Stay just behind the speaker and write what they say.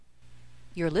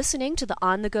You're listening to the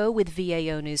On the Go with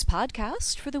VAO News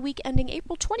podcast for the week ending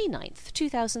April 29th,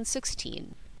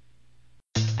 2016.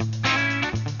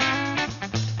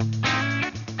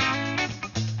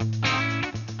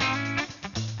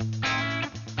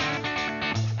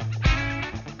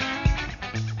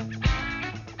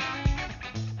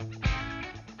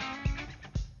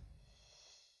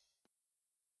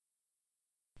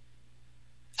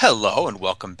 Hello and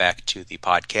welcome back to the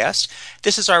podcast.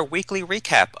 This is our weekly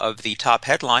recap of the top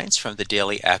headlines from the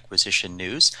Daily Acquisition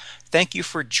News. Thank you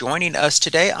for joining us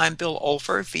today. I'm Bill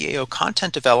Olfer, VAO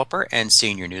content developer and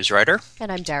senior news writer.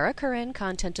 And I'm Dara Curran,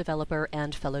 content developer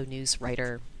and fellow news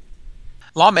writer.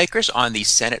 Lawmakers on the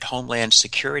Senate Homeland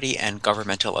Security and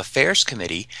Governmental Affairs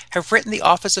Committee have written the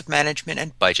Office of Management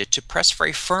and Budget to press for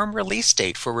a firm release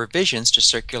date for revisions to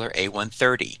Circular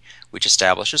A-130, which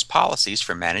establishes policies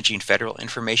for managing federal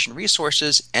information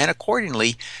resources and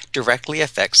accordingly directly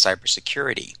affects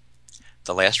cybersecurity.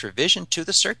 The last revision to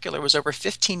the circular was over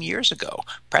 15 years ago,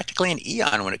 practically an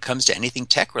eon when it comes to anything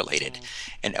tech-related,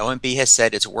 and OMB has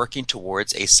said it's working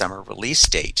towards a summer release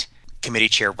date. Committee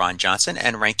Chair Ron Johnson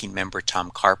and Ranking Member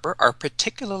Tom Carper are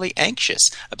particularly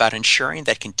anxious about ensuring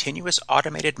that continuous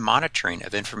automated monitoring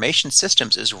of information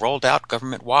systems is rolled out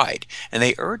government-wide, and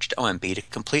they urged OMB to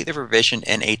complete the revision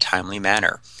in a timely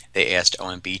manner. They asked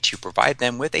OMB to provide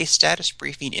them with a status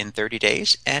briefing in 30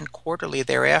 days and quarterly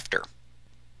thereafter.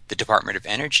 The Department of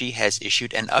Energy has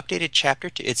issued an updated chapter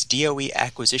to its DOE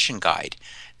Acquisition Guide.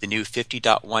 The new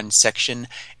 50.1 section,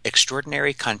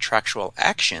 Extraordinary Contractual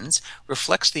Actions,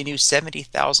 reflects the new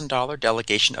 $70,000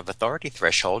 delegation of authority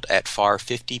threshold at FAR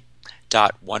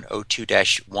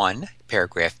 50.102-1,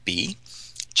 paragraph B,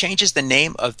 changes the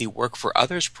name of the Work for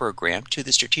Others program to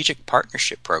the Strategic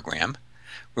Partnership Program,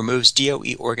 removes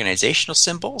DOE organizational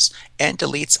symbols, and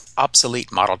deletes obsolete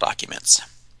model documents.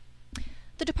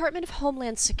 The Department of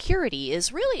Homeland Security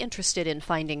is really interested in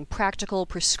finding practical,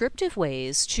 prescriptive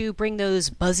ways to bring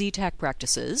those buzzy tech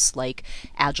practices, like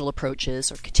agile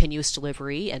approaches or continuous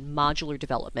delivery and modular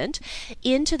development,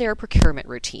 into their procurement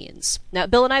routines. Now,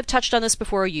 Bill and I have touched on this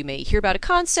before. You may hear about a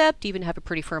concept, even have a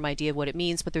pretty firm idea of what it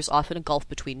means, but there's often a gulf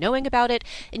between knowing about it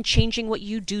and changing what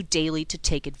you do daily to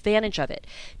take advantage of it.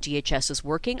 DHS is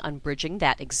working on bridging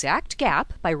that exact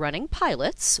gap by running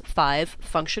pilots, 5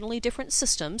 functionally different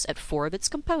systems at 4 of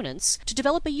its components, to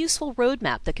develop a useful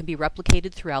roadmap that can be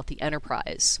replicated throughout the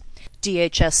enterprise.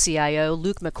 DHS CIO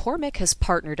Luke McCormick has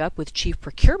partnered up with Chief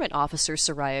Procurement Officer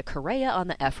Soraya Correa on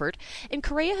the effort, and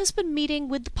Correa has been meeting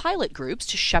with the pilot groups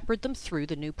to shepherd them through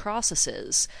the new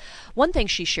processes. One thing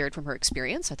she shared from her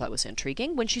experience I thought was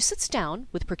intriguing: when she sits down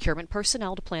with procurement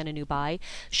personnel to plan a new buy,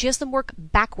 she has them work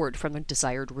backward from the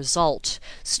desired result.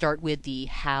 Start with the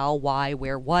how, why,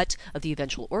 where, what of the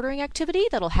eventual ordering activity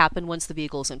that'll happen once the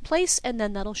vehicle is in place, and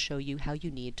then that'll show you how you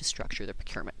need to structure the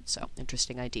procurement. So,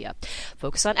 interesting idea.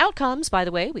 Focus on outcomes, by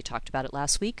the way. We talked about it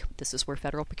last week. This is where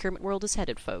federal procurement world is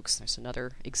headed, folks. There's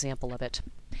another example of it.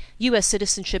 U.S.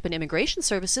 Citizenship and Immigration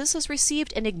Services has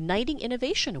received an Igniting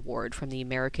Innovation Award from the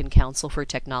American Council for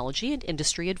Technology and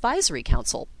Industry Advisory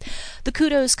Council. The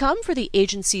kudos come for the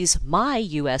agency's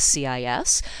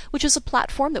MyUSCIS, which is a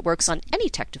platform that works on any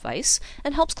tech device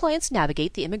and helps clients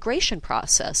navigate the immigration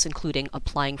process, including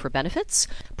applying for benefits,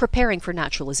 preparing for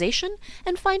naturalization,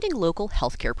 and finding local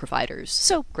healthcare providers.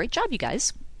 So, great job, you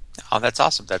guys. Oh, that's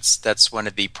awesome. That's one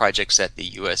of the projects that the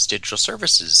U.S. Digital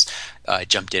Services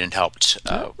jumped in and helped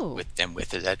with them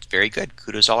with. That's very good.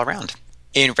 Kudos all around.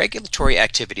 In regulatory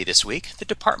activity this week, the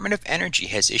Department of Energy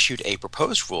has issued a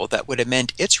proposed rule that would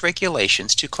amend its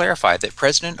regulations to clarify that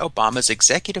President Obama's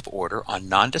executive order on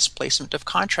non-displacement of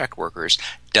contract workers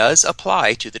does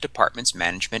apply to the department's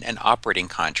management and operating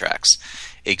contracts.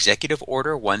 Executive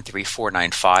Order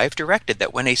 13495 directed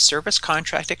that when a service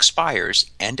contract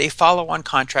expires and a follow-on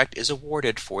contract is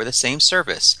awarded for the same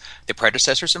service, the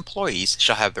predecessor's employees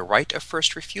shall have the right of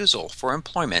first refusal for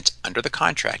employment under the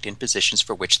contract in positions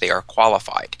for which they are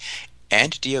qualified.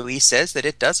 And DOE says that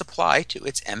it does apply to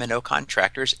its M&O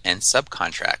contractors and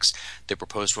subcontracts. The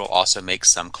proposed rule also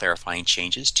makes some clarifying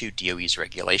changes to DOE's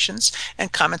regulations,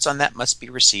 and comments on that must be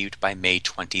received by May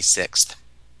 26th.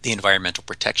 The Environmental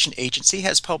Protection Agency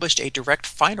has published a direct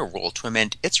final rule to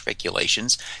amend its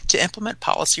regulations to implement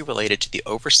policy related to the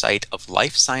oversight of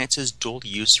life sciences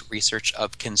dual-use research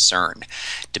of concern.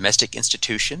 Domestic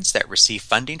institutions that receive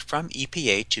funding from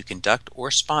EPA to conduct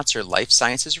or sponsor life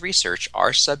sciences research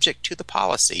are subject to the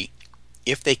policy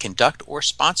if they conduct or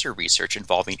sponsor research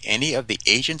involving any of the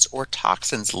agents or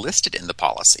toxins listed in the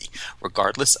policy,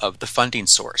 regardless of the funding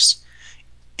source.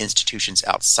 Institutions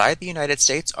outside the United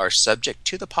States are subject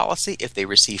to the policy if they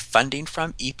receive funding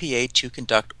from EPA to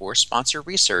conduct or sponsor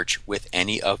research with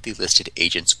any of the listed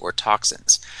agents or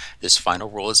toxins. This final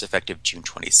rule is effective June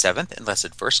 27th unless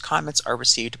adverse comments are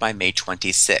received by May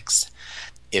 26th.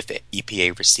 If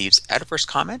EPA receives adverse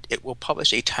comment, it will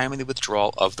publish a timely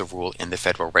withdrawal of the rule in the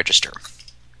Federal Register.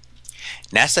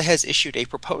 NASA has issued a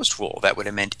proposed rule that would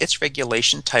amend its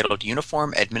regulation titled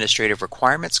Uniform Administrative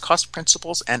Requirements, Cost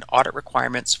Principles, and Audit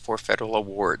Requirements for Federal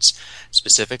Awards.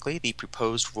 Specifically, the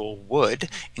proposed rule would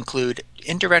include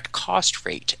indirect cost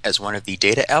rate as one of the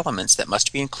data elements that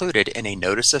must be included in a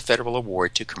notice of federal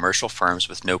award to commercial firms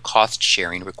with no cost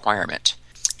sharing requirement.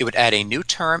 It would add a new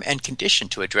term and condition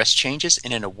to address changes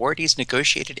in an awardee's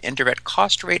negotiated indirect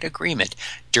cost rate agreement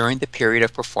during the period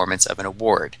of performance of an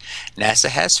award. NASA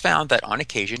has found that on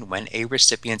occasion when a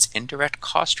recipient's indirect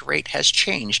cost rate has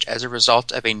changed as a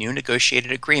result of a new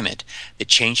negotiated agreement, the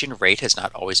change in rate has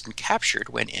not always been captured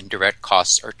when indirect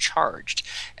costs are charged.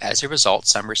 As a result,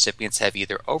 some recipients have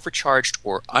either overcharged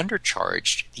or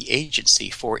undercharged the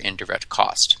agency for indirect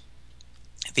cost.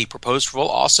 The proposed rule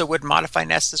also would modify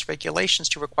NASA's regulations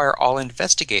to require all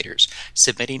investigators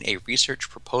submitting a research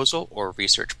proposal or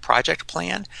research project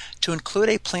plan to include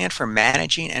a plan for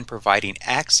managing and providing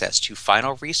access to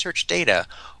final research data,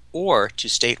 or to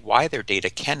state why their data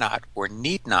cannot or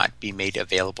need not be made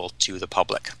available to the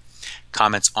public.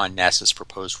 Comments on NASA's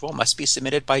proposed rule must be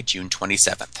submitted by June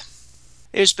 27th.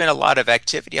 There's been a lot of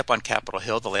activity up on Capitol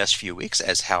Hill the last few weeks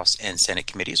as House and Senate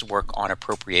committees work on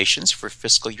appropriations for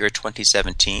fiscal year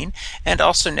 2017 and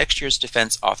also next year's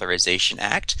Defense Authorization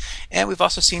Act. And we've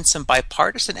also seen some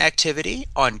bipartisan activity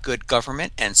on good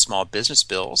government and small business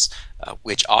bills,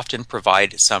 which often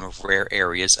provide some rare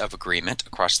areas of agreement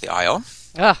across the aisle.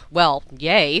 Well,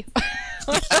 yay.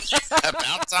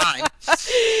 About time.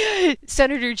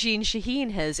 Senator Jeanne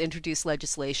Shaheen has introduced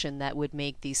legislation that would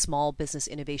make the Small Business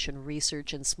Innovation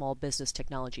Research and Small Business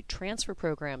Technology Transfer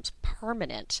programs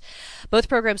permanent. Both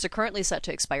programs are currently set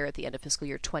to expire at the end of fiscal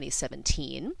year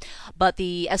 2017, but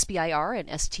the SBIR and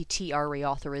STTR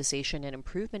Reauthorization and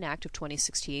Improvement Act of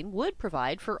 2016 would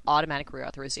provide for automatic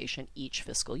reauthorization each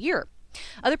fiscal year.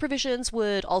 Other provisions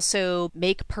would also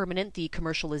make permanent the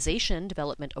Commercialization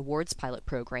Development Awards Pilot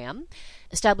Program,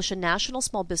 establish a national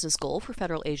small business goal for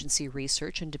federal agency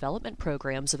research and development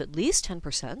programs of at least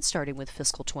 10% starting with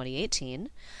fiscal 2018,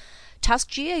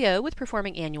 task GAO with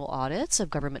performing annual audits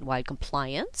of government-wide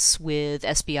compliance with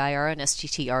SBIR and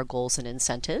STTR goals and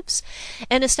incentives,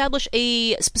 and establish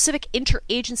a specific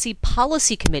interagency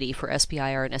policy committee for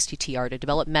SBIR and STTR to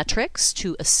develop metrics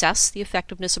to assess the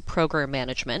effectiveness of program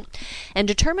management and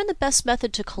determine the best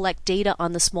method to collect data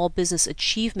on the small business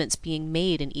achievements being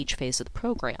made in each phase of the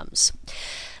programs.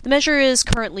 The measure is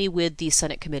currently with the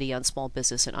Senate Committee on Small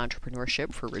Business and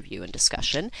Entrepreneurship for review and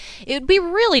discussion. It would be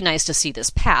really nice to see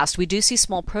this passed. We do see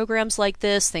small programs like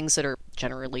this, things that are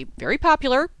generally very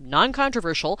popular,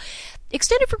 non-controversial,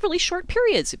 extended for really short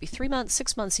periods. It'd be 3 months,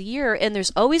 6 months, a year, and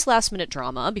there's always last-minute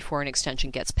drama before an extension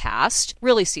gets passed.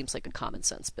 Really seems like a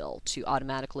common-sense bill to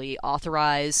automatically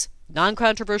authorize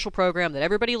non-controversial program that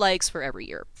everybody likes for every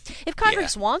year. If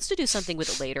Congress wants to do something with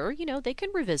it later, they can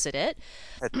revisit it.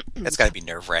 That's got to be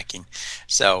nerve-wracking.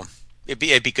 So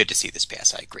it'd be good to see this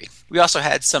pass, I agree. We also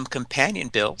had some companion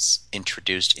bills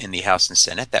introduced in the House and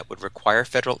Senate that would require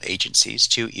federal agencies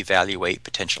to evaluate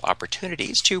potential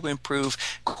opportunities to improve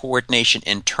coordination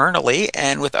internally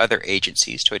and with other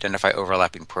agencies to identify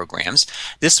overlapping programs.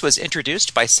 This was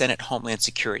introduced by Senate Homeland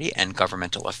Security and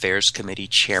Governmental Affairs Committee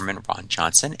Chairman Ron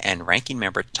Johnson and Ranking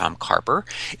Member Tom Carper.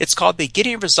 It's called the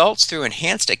Getting Results Through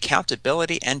Enhanced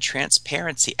Accountability and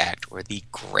Transparency Act, or the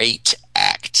GREAT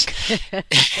Act.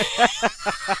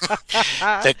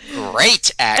 The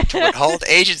GREAT Act would hold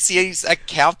agencies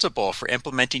accountable for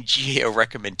implementing GAO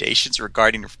recommendations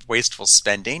regarding wasteful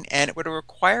spending, and it would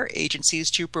require agencies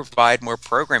to provide more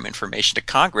program information to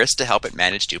Congress to help it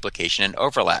manage duplication and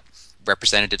overlap.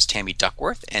 Representatives Tammy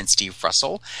Duckworth and Steve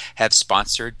Russell have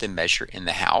sponsored the measure in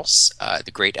the House. The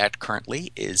GREAT Act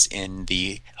currently is in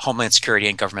the Homeland Security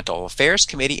and Governmental Affairs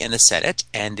Committee in the Senate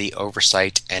and the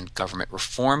Oversight and Government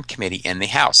Reform Committee in the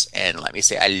House. And let me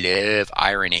say, I love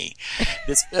irony.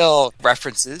 This bill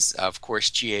references, of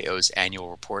course, GAO's annual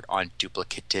report on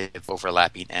duplicative,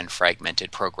 overlapping, and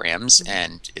fragmented programs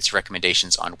and its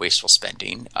recommendations on wasteful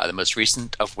spending, the most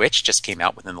recent of which just came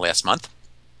out within the last month.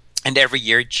 And every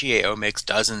year, GAO makes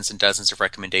dozens and dozens of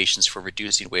recommendations for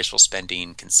reducing wasteful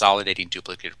spending, consolidating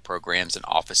duplicative programs and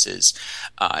offices.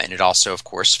 And it also, of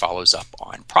course, follows up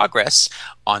on progress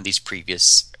on these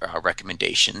previous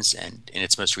recommendations. And in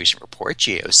its most recent report,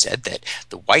 GAO said that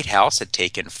the White House had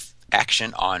taken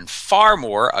action on far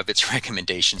more of its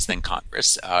recommendations than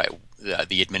Congress.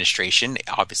 The administration,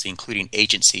 obviously including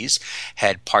agencies,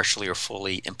 had partially or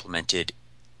fully implemented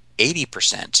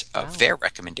 80% of their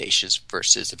recommendations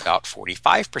versus about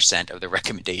 45% of the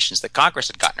recommendations that Congress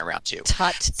had gotten around to.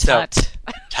 Tut, tut.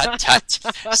 Tut, tut.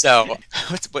 So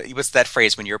what's that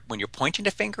phrase? When you're pointing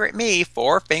a finger at me,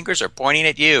 4 fingers are pointing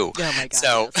at you. Oh my God.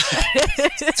 So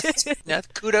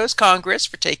kudos Congress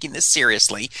for taking this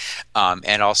seriously.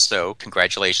 And also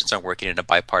congratulations on working in a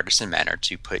bipartisan manner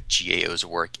to put GAO's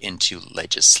work into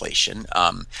legislation.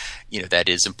 That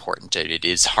is important. It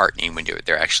is heartening when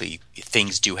there actually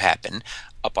things do happen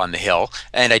up on the Hill,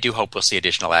 and I do hope we'll see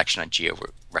additional action on GAO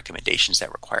recommendations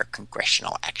that require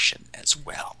congressional action as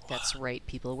well. That's right,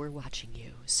 people. We're watching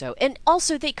you. So, and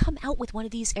also they come out with one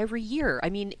of these every year. I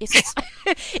mean, if it's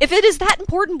if it is that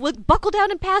important, we'll buckle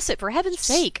down and pass it, for heaven's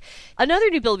sake. Another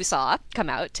new bill we saw come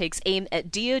out takes aim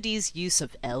at DoD's use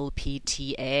of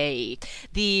LPTA.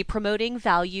 The Promoting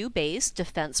Value-Based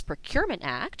Defense Procurement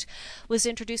Act was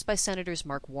introduced by Senators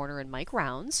Mark Warner and Mike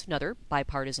Rounds, another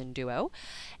bipartisan duo.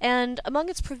 And among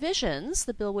its provisions,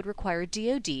 the bill would require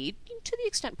DoD, to the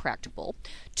extent practicable,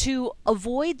 to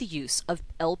avoid the use of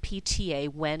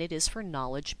LPTA when it is for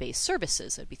knowledge-based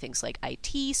services. It would be things like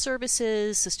IT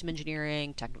services, system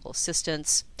engineering, technical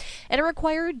assistance. And it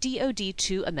required DoD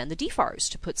to amend the DFARS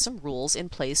to put some rules in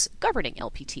place governing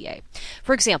LPTA.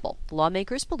 For example,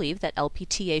 lawmakers believe that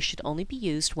LPTA should only be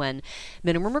used when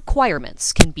minimum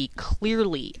requirements can be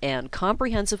clearly and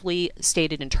comprehensively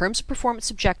stated in terms of performance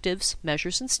objectives,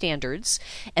 measures, and standards,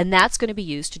 and that's going to be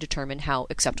used to determine how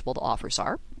acceptable the offers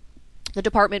are. The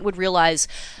department would realize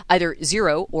either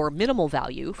zero or minimal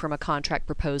value from a contract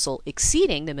proposal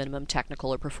exceeding the minimum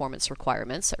technical or performance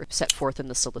requirements that are set forth in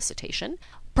the solicitation.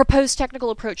 Proposed technical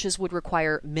approaches would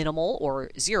require minimal or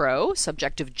zero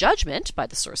subjective judgment by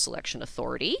the source selection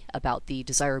authority about the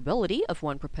desirability of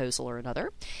one proposal or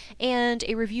another, and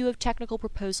a review of technical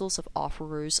proposals of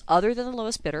offerers other than the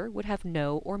lowest bidder would have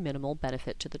no or minimal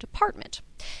benefit to the department.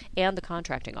 And the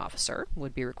contracting officer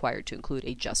would be required to include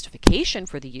a justification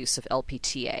for the use of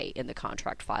LPTA in the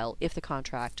contract file if the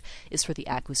contract is for the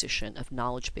acquisition of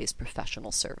knowledge-based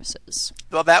professional services.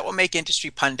 Well, that will make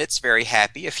industry pundits very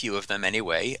happy, a few of them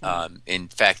anyway. In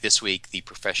fact, this week, the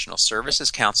Professional Services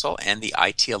Council and the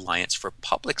IT Alliance for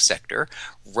Public Sector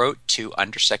wrote to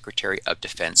Undersecretary of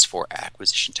Defense for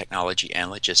Acquisition Technology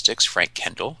and Logistics, Frank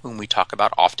Kendall, whom we talk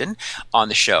about often on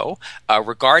the show,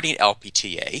 regarding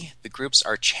LPTA. The groups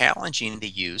are challenging the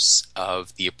use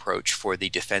of the approach for the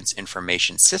Defense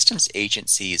Information Systems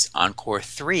Agency's Encore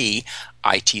 3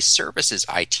 IT Services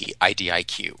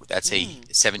IDIQ. That's a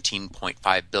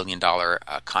 $17.5 billion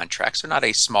contract, so not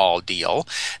a small deal.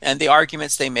 And the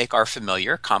arguments they make are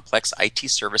familiar. Complex IT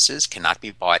services cannot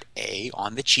be bought A,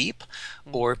 on the cheap,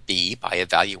 or B, by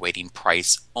evaluating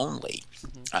price only.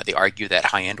 They argue that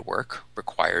high-end work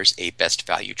requires a best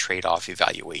value trade-off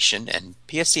evaluation, and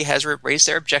PSC has raised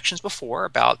their objections before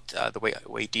about the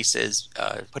way DISA is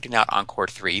putting out Encore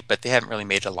 3, but they haven't really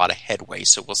made a lot of headway,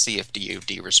 so we'll see if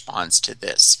DoD responds to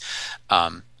this.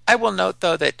 I will note,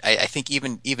 though, that I think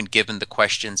even given the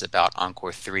questions about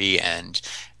Encore 3 and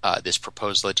this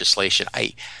proposed legislation,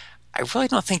 I really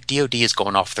don't think DoD is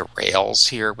going off the rails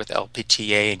here with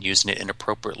LPTA and using it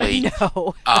inappropriately.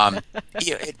 No.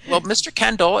 Well, Mr.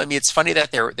 Kendall, I mean, it's funny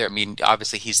that I mean,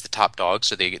 obviously he's the top dog,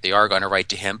 so they are going to write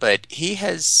to him, but he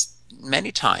has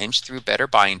many times, through better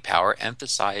buying power,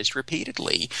 emphasized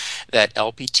repeatedly that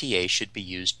LPTA should be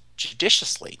used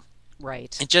judiciously.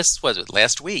 Right. And just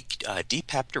last week,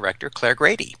 DPAP Director Claire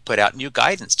Grady put out new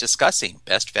guidance discussing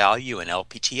best value and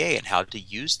LPTA and how to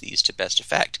use these to best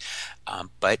effect.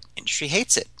 But industry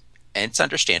hates it, and it's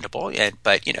understandable.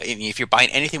 But if you're buying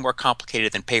anything more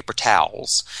complicated than paper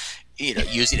towels,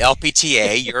 using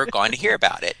LPTA, you're going to hear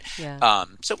about it. Yeah.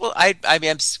 I'm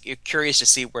curious to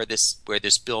see where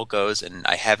this bill goes, and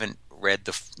I haven't read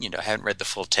the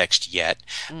full text yet.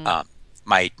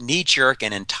 My knee-jerk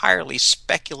and entirely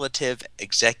speculative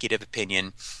executive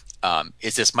opinion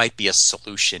is this might be a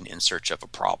solution in search of a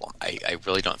problem. I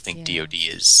really don't think DoD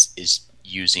is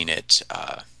using it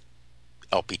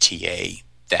LPTA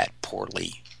that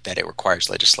poorly that it requires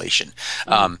legislation.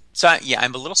 I'm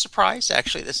a little surprised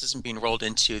actually this isn't being rolled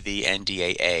into the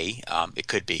NDAA. It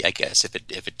could be, I guess, if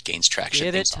it gains traction.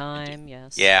 Give it time,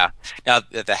 yes. Yeah. Now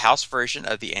the House version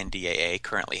of the NDAA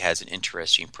currently has an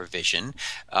interesting provision.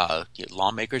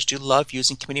 Lawmakers do love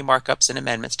using committee markups and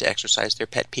amendments to exercise their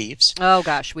pet peeves. Oh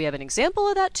gosh, we have an example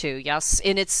of that too. Yes,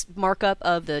 in its markup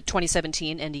of the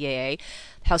 2017 NDAA,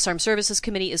 House Armed Services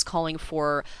Committee is calling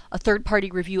for a third-party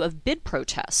review of bid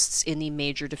protests awards in the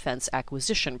Major Defense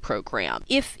Acquisition Program.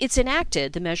 If it's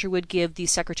enacted, the measure would give the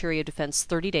Secretary of Defense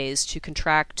 30 days to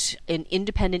contract an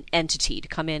independent entity to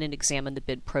come in and examine the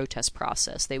bid protest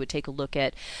process. They would take a look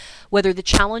at whether the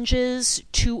challenges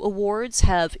to awards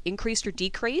have increased or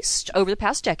decreased over the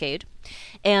past decade,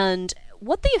 and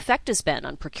what the effect has been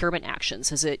on procurement actions.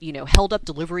 Has it, held up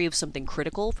delivery of something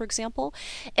critical, for example?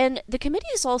 And the committee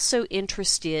is also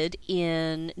interested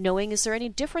in knowing, is there any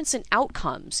difference in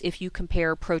outcomes if you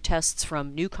compare protests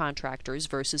from new contractors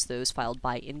versus those filed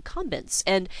by incumbents?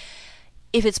 And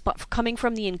if it's coming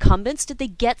from the incumbents, did they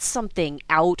get something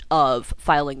out of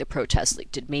filing the protest? Like,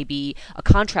 did maybe a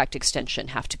contract extension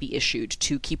have to be issued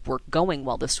to keep work going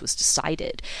while this was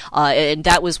decided? And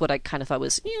that was what I kind of thought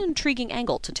was an intriguing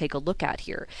angle to take a look at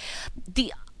here.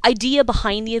 The idea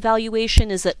behind the evaluation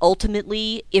is that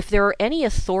ultimately, if there are any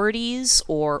authorities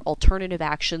or alternative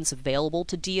actions available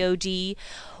to DoD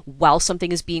while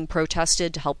something is being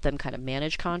protested to help them kind of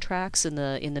manage contracts in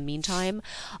the meantime,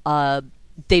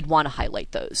 they'd want to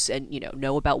highlight those and,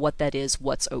 know about what that is,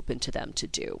 what's open to them to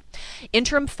do.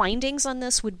 Interim findings on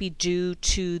this would be due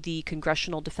to the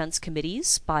Congressional Defense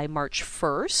Committees by March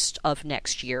 1st of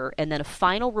next year, and then a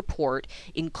final report,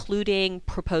 including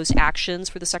proposed actions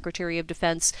for the Secretary of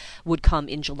Defense, would come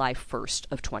in July 1st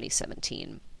of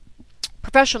 2017.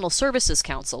 Professional Services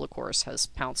Council, of course, has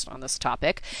pounced on this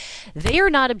topic. They are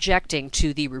not objecting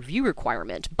to the review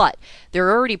requirement, but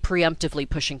they're already preemptively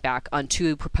pushing back on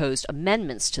two proposed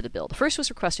amendments to the bill. The first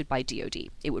was requested by DoD.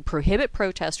 It would prohibit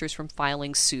protesters from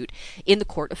filing suit in the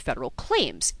Court of Federal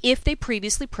Claims if they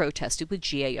previously protested with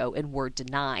GAO and were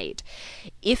denied.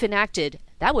 If enacted,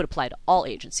 that would apply to all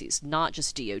agencies, not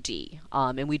just DoD.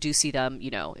 And we do see them,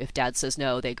 if dad says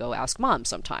no, they go ask mom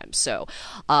sometimes. So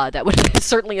that would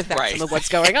certainly affect some of what's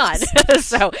going on.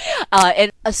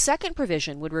 And a second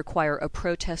provision would require a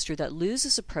protester that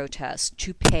loses a protest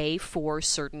to pay for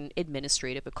certain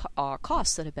administrative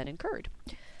costs that have been incurred.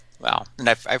 Well, and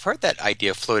I've heard that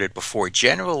idea floated before,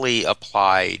 generally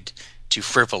applied to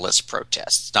frivolous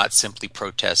protests, not simply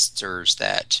protesters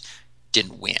that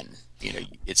didn't win.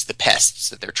 It's the pests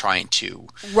that they're trying to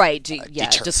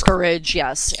discourage.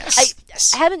 Yes.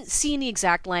 Yes. I haven't seen the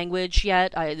exact language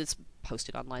yet. It's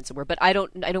posted online somewhere, but I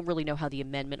don't really know how the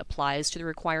amendment applies to the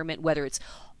requirement, whether it's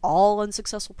all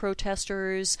unsuccessful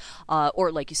protesters,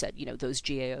 or like you said, those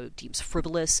GAO deems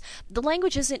frivolous. The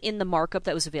language isn't in the markup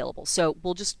that was available, so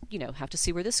we'll just, have to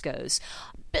see where this goes.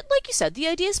 But like you said, the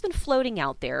idea's been floating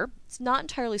out there. It's not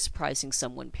entirely surprising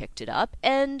someone picked it up.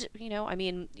 And,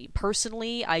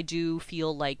 personally, I do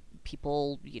feel like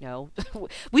people,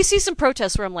 we see some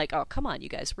protests where I'm like, oh, come on, you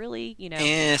guys, really?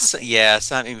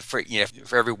 Yes. I mean, for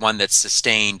every one that's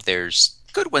sustained, there's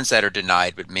good ones that are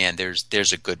denied, but man,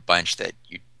 there's a good bunch that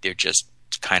they're just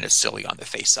kind of silly on the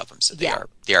face of them. So they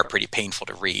are pretty painful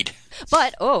to read.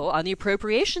 But, on the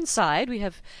appropriation side, we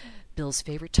have Bill's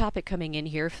favorite topic coming in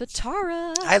here,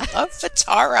 FITARA. I love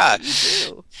FITARA.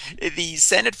 You do. The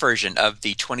Senate version of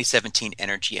the 2017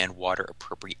 Energy and Water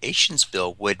Appropriations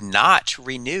Bill would not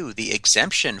renew the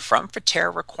exemption from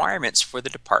FITARA requirements for the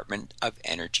Department of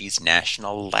Energy's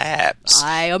national labs.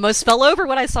 I almost fell over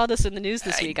when I saw this in the news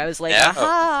this week. I was like,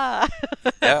 aha!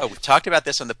 No, we talked about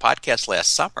this on the podcast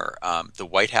last summer. The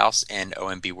White House and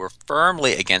OMB were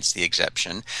firmly against the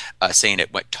exemption, saying it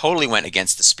totally went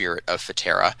against the spirit of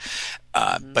FITARA.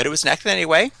 But it was enacted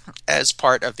anyway as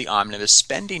part of the omnibus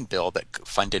spending bill that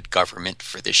funded government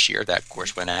for this year. That, of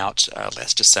course, went out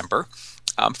last December.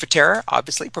 FITARA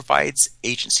obviously provides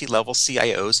agency-level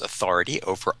CIOs authority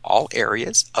over all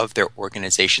areas of their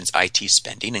organization's IT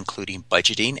spending, including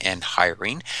budgeting and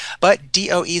hiring. But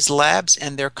DOE's labs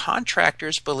and their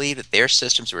contractors believe that their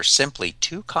systems were simply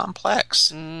too complex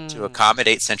to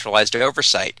accommodate centralized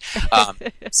oversight.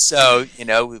 So,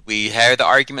 we hear the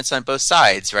arguments on both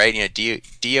sides, right?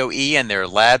 DOE and their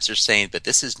labs are saying, but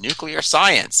this is nuclear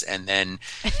science. And then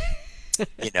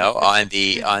on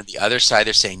the other side,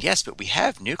 they're saying, yes, but we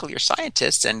have nuclear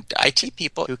scientists and IT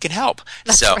people who can help.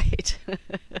 That's right.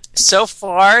 So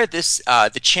far,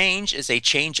 the change is a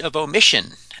change of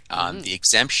omission. The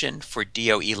exemption for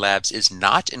DOE labs is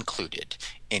not included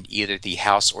in either the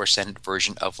House or Senate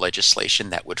version of legislation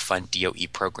that would fund DOE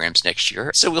programs next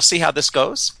year. So we'll see how this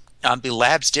goes. The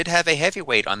labs did have a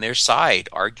heavyweight on their side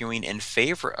arguing in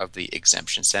favor of the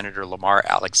exemption, Senator Lamar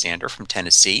Alexander from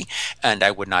Tennessee, and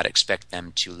I would not expect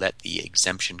them to let the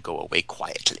exemption go away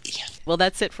quietly. Well,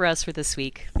 that's it for us for this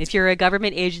week. If you're a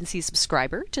government agency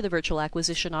subscriber to the Virtual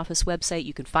Acquisition Office website,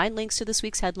 you can find links to this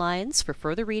week's headlines for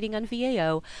further reading on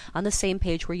VAO on the same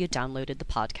page where you downloaded the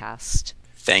podcast.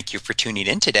 Thank you for tuning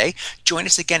in today. Join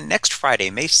us again next Friday,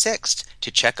 May 6th,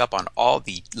 to check up on all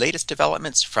the latest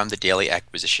developments from the Daily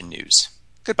Acquisition News.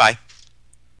 Goodbye.